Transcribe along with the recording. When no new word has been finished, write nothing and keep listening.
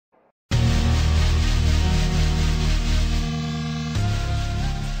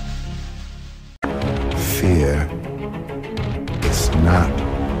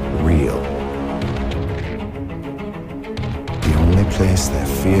place that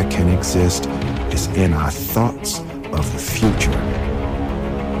fear can exist is in our thoughts of the future.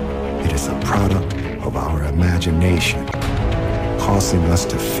 It is a product of our imagination, causing us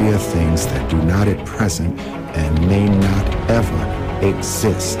to fear things that do not at present and may not ever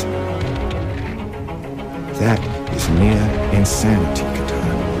exist. That is near insanity,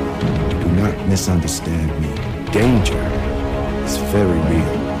 Qatar. Do not misunderstand me. Danger is very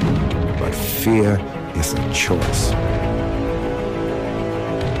real, but fear is a choice.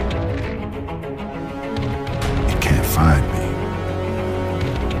 It can't find me.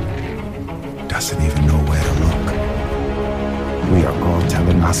 Doesn't even know where to look. We are all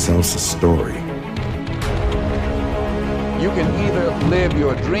telling ourselves a story. You can either live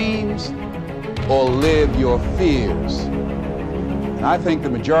your dreams or live your fears. And I think the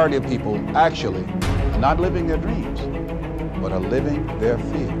majority of people actually are not living their dreams, but are living their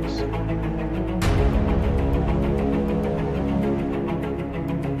fears.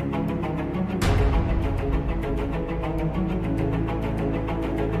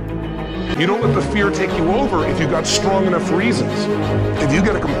 You don't let the fear take you over if you got strong enough reasons. If you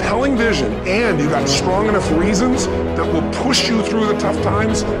get a compelling vision and you got strong enough reasons that will push you through the tough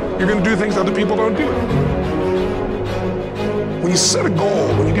times, you're going to do things other people don't do. When you set a goal,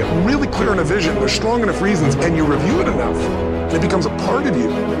 when you get really clear on a vision, there's strong enough reasons, and you review it enough, and it becomes a part of you.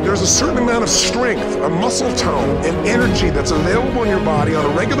 There's a certain amount of strength, a muscle tone, and energy that's available in your body on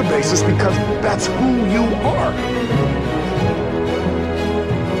a regular basis because that's who you are.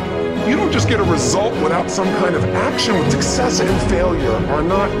 You don't just get a result without some kind of action. Success and failure are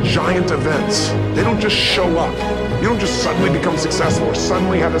not giant events. They don't just show up. You don't just suddenly become successful or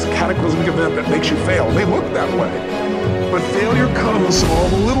suddenly have this cataclysmic event that makes you fail. They look that way. But failure comes from all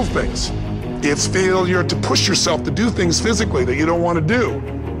the little things. It's failure to push yourself to do things physically that you don't want to do.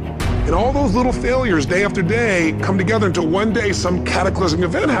 And all those little failures day after day come together until one day some cataclysmic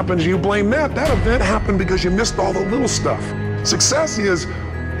event happens and you blame that. That event happened because you missed all the little stuff. Success is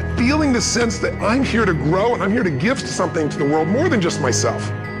feeling the sense that I'm here to grow and I'm here to give something to the world more than just myself.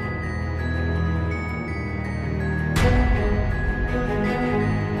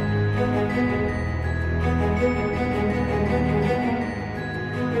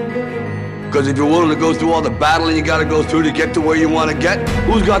 Because if you're willing to go through all the battling you got to go through to get to where you want to get,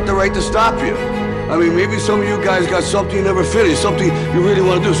 who's got the right to stop you? I mean, maybe some of you guys got something you never finished, something you really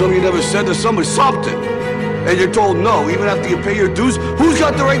want to do, something you never said to somebody, something. And you're told no, even after you pay your dues. Who's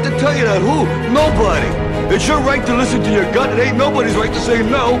got the right to tell you that? Who? Nobody. It's your right to listen to your gut. It ain't nobody's right to say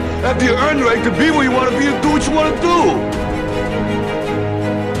no after you earn the right to be where you want to be and do what you want to do.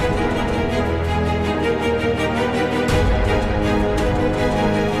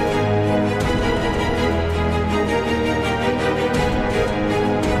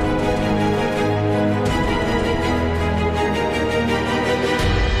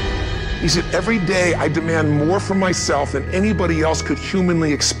 He said, every day I demand more from myself than anybody else could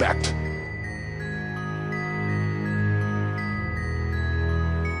humanly expect.